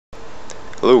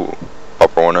Hello,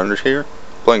 Upper 100 here,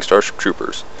 playing Starship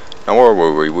Troopers. Now where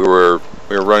were we? We were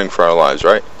running for our lives,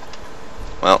 right?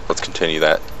 Well, let's continue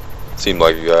that. Seemed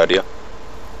like a good idea.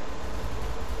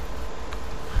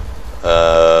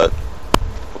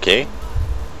 Okay.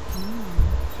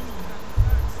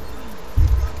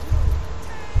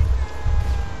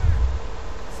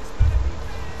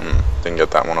 Didn't get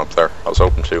that one up there. I was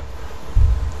hoping to.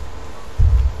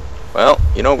 Well,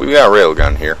 you know, we got a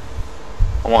railgun here.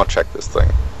 I want to check this thing.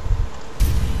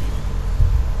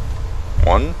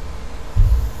 One.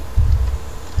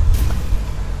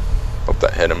 Hope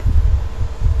that hit him.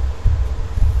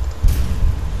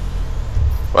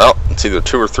 Well, it's either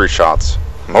 2 or 3 shots.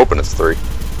 I'm hoping it's 3.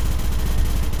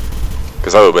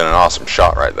 Because that would have been an awesome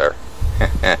shot right there.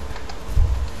 What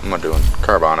am I doing?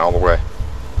 Carbine all the way.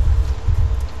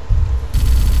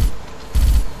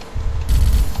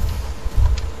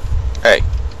 Hey.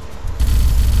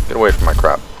 Get away from my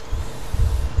crap.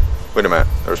 Wait a minute.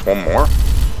 There's one more?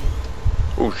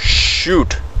 Oh,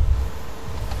 shoot.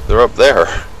 They're up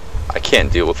there. I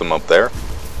can't deal with them up there.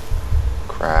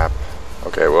 Crap.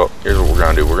 Okay, well, here's what we're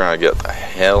going to do. We're going to get the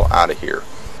hell out of here.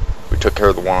 We took care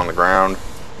of the one on the ground.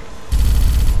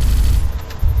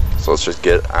 So let's just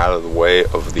get out of the way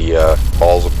of the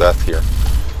balls of death here.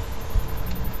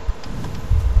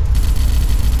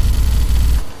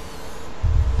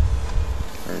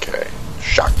 Okay.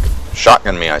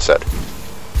 Shotgun me, I said.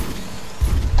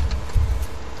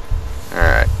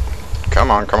 Alright. Come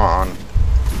on, come on.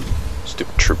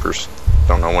 Stupid troopers.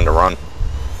 Don't know when to run.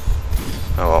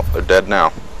 Oh well, they're dead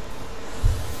now.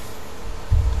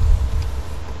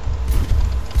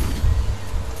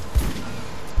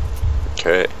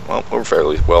 Okay, well, we're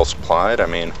fairly well supplied. I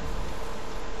mean,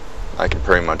 I can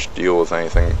pretty much deal with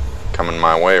anything coming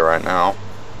my way right now.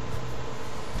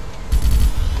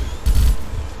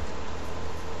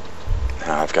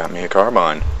 Now I've got me a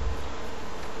carbine.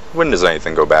 When does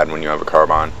anything go bad when you have a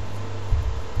carbine?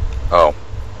 Oh.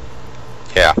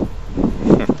 Yeah.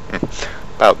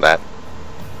 About that.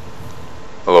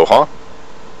 Aloha.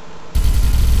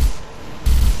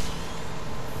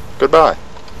 Goodbye.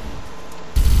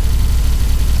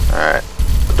 Alright.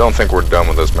 I don't think we're done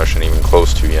with this mission even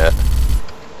close to yet.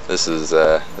 This is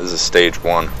stage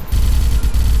 1.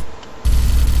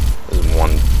 This is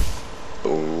one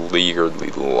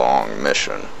beleagueredly long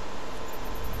mission.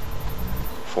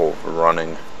 Full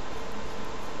running.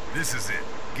 This is it.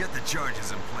 Get the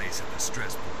charges in place at the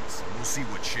stress points, and we'll see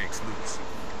what shakes loose.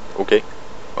 Okay.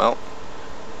 Well,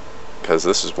 because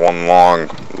this is one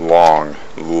long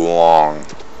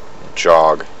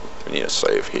jog. We need a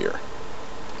save here.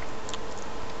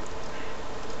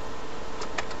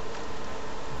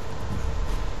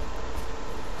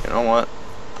 You know what?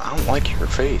 I don't like your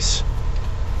face.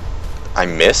 I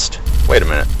missed? Wait a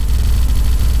minute.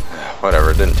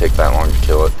 Whatever, it didn't take that long to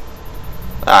kill it.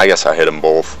 I guess I hit them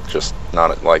both, just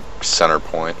not at like center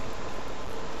point.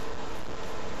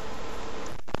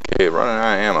 Okay, running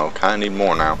out of ammo. Kinda need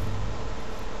more now.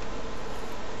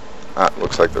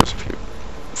 Looks like there's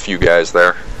a few guys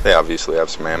there. They obviously have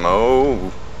some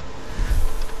ammo.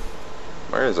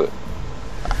 Where is it?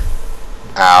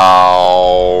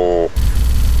 Ow.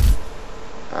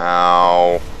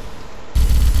 Ow.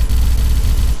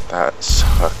 That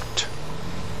sucked.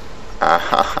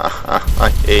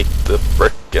 I hate the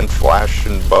frickin'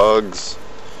 flashing bugs.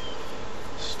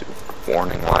 Stupid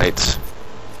warning lights.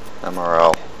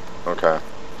 MRL. Okay.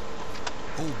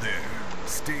 Hold there.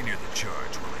 Stay near the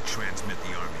charge while I transmit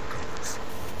the army codes.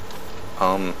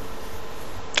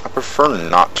 I prefer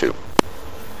not to.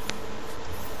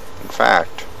 In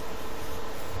fact,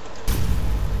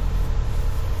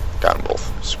 got them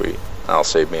both. Sweet. That'll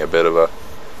save me a bit of a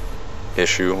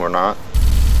issue or not.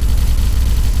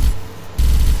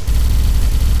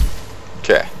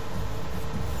 Okay.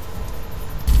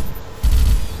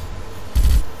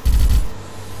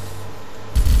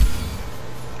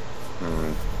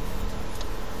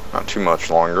 Not too much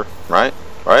longer, right?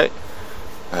 Right?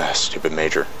 Stupid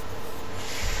major.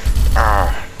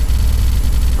 I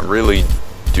really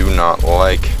do not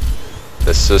like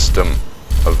the system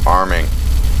of arming.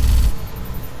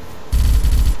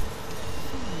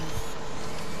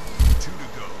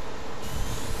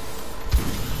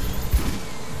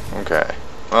 Okay,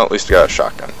 well, at least I got a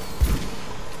shotgun.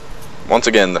 Once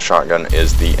again, the shotgun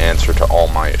is the answer to all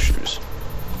my issues.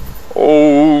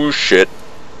 Oh, shit.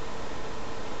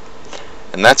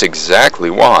 And that's exactly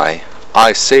why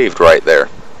I saved right there.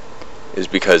 Is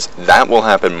because that will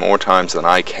happen more times than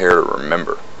I care to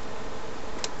remember.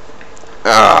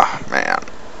 Ah, man.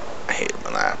 I hate it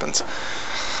when that happens.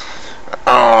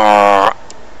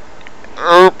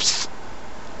 Oops.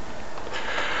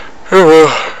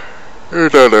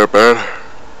 It's not that bad.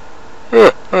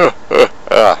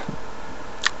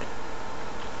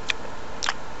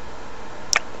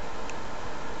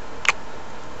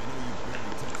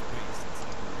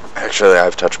 Actually,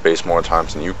 I've touched base more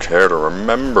times than you care to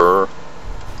remember.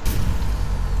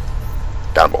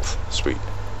 Got them both. Sweet.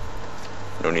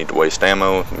 No need to waste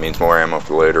ammo. It means more ammo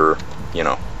for later. You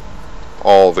know,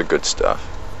 all the good stuff.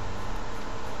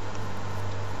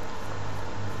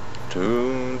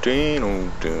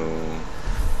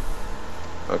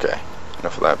 Okay,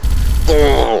 enough of that.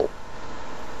 Oh!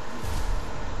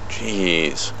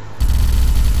 Jeez.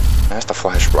 It has to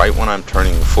flash right when I'm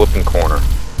turning the flipping corner.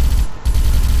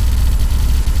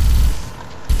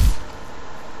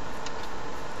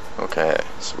 Okay,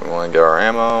 so we want to get our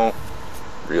ammo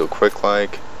real quick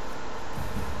like.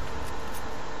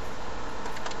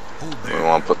 We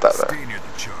want to put that there. Stay near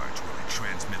the charge while I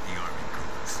transmit the army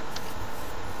codes.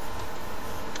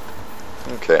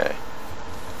 Okay.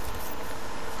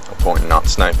 No point in not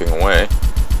sniping away.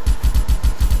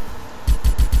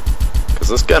 Because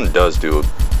this gun does do a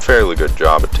fairly good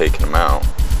job at taking them out.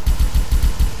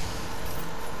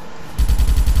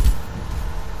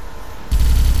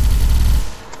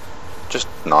 Just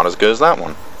not as good as that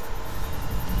one.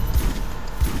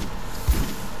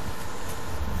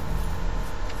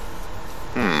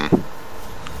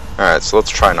 Alright, so let's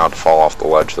try not to fall off the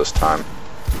ledge this time.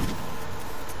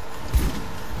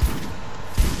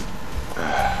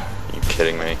 Are you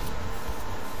kidding me?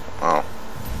 Oh,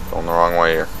 going the wrong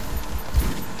way here.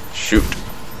 Shoot.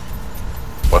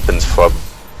 Weapons flub.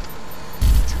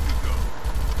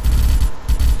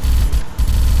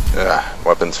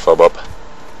 Weapons flub up.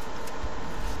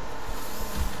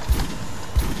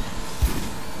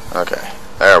 Okay,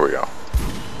 there we go.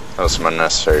 That was some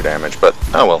unnecessary damage, but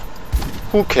oh well.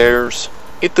 Who cares?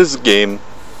 It is a game.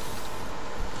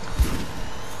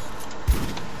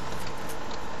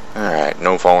 Alright,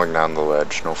 no falling down the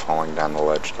ledge, no falling down the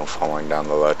ledge, no falling down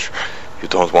the ledge. You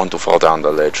don't want to fall down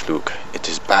the ledge, Luke. It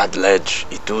is bad ledge.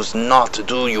 It does not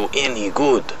do you any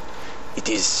good. It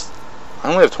is... I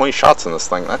only have 20 shots in this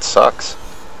thing. That sucks.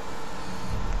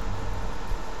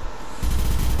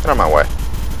 Get out of my way.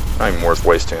 Not even worth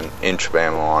wasting an inch of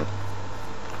ammo on.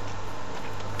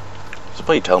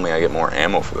 Somebody tell me I get more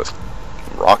ammo for this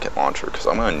rocket launcher, because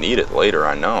I'm going to need it later,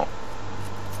 I know.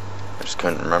 I just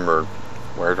couldn't remember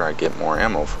where do I get more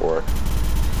ammo for it.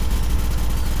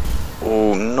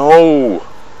 Oh no!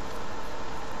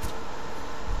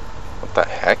 What the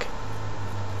heck?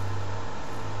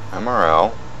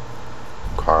 MRL.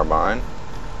 Carbine.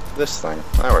 This thing.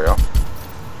 There we go.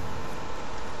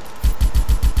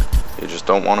 You just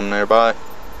don't want them nearby.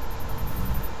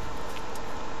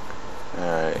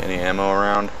 Alright, any ammo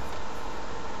around?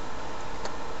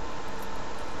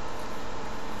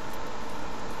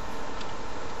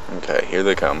 Okay, here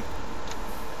they come.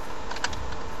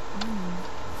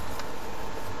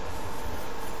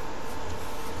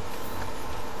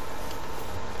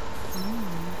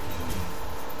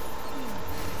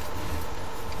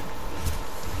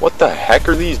 What the heck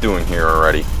are these doing here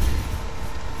already?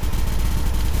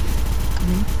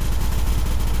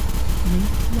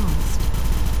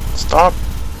 Stop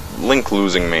link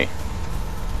losing me.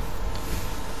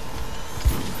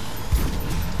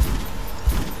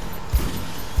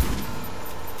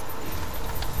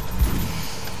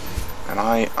 And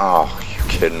oh, you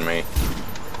kidding me?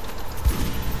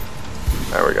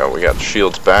 There we go, we got the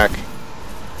shields back.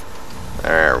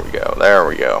 There we go, there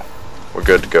we go. We're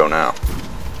good to go now.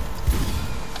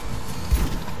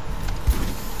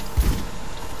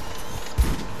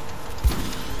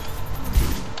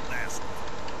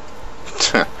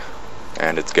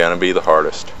 And it's gonna be the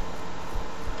hardest.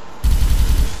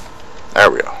 There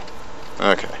we go.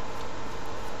 Okay.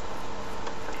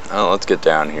 Well, let's get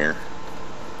down here.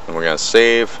 And we're gonna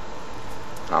save.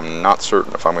 I'm not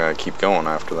certain if I'm gonna keep going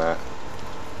after that.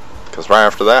 Because right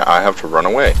after that, I have to run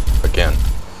away again.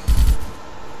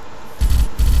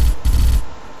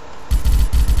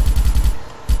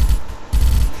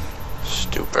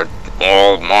 Stupid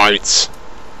ball mites.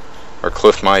 Or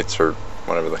cliff mites, or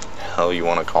whatever the hell you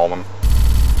want to call them.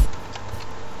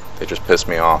 They just piss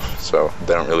me off, so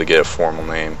they don't really get a formal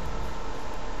name.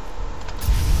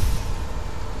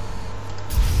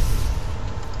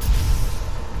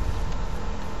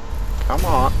 Come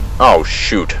on. Oh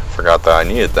shoot, forgot that I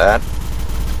needed that.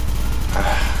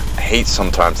 I hate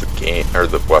sometimes the game, or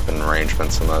the weapon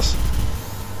arrangements in this.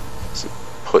 It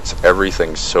puts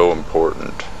everything so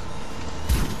important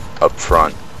up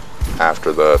front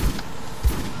after the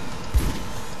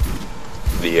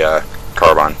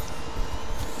carbine.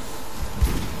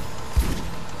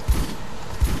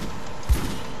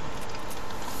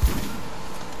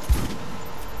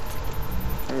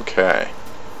 Okay.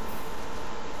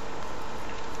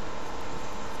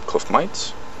 Cliff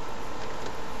mites?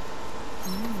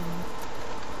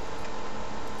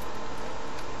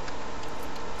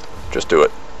 Just do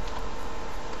it.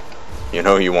 You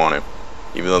know you want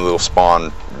to. Even though they'll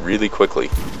spawn really quickly.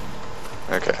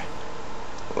 Okay.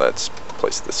 Let's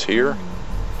place this here.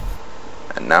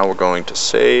 And now we're going to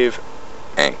save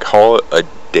and call it a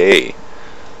day.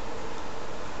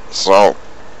 So,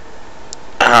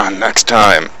 next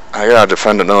time, I gotta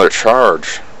defend another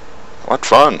charge. What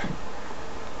fun.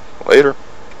 Later.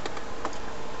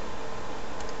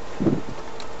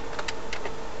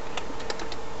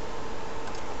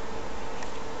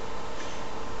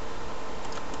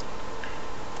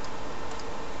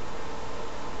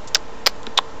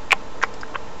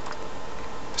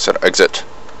 Said exit.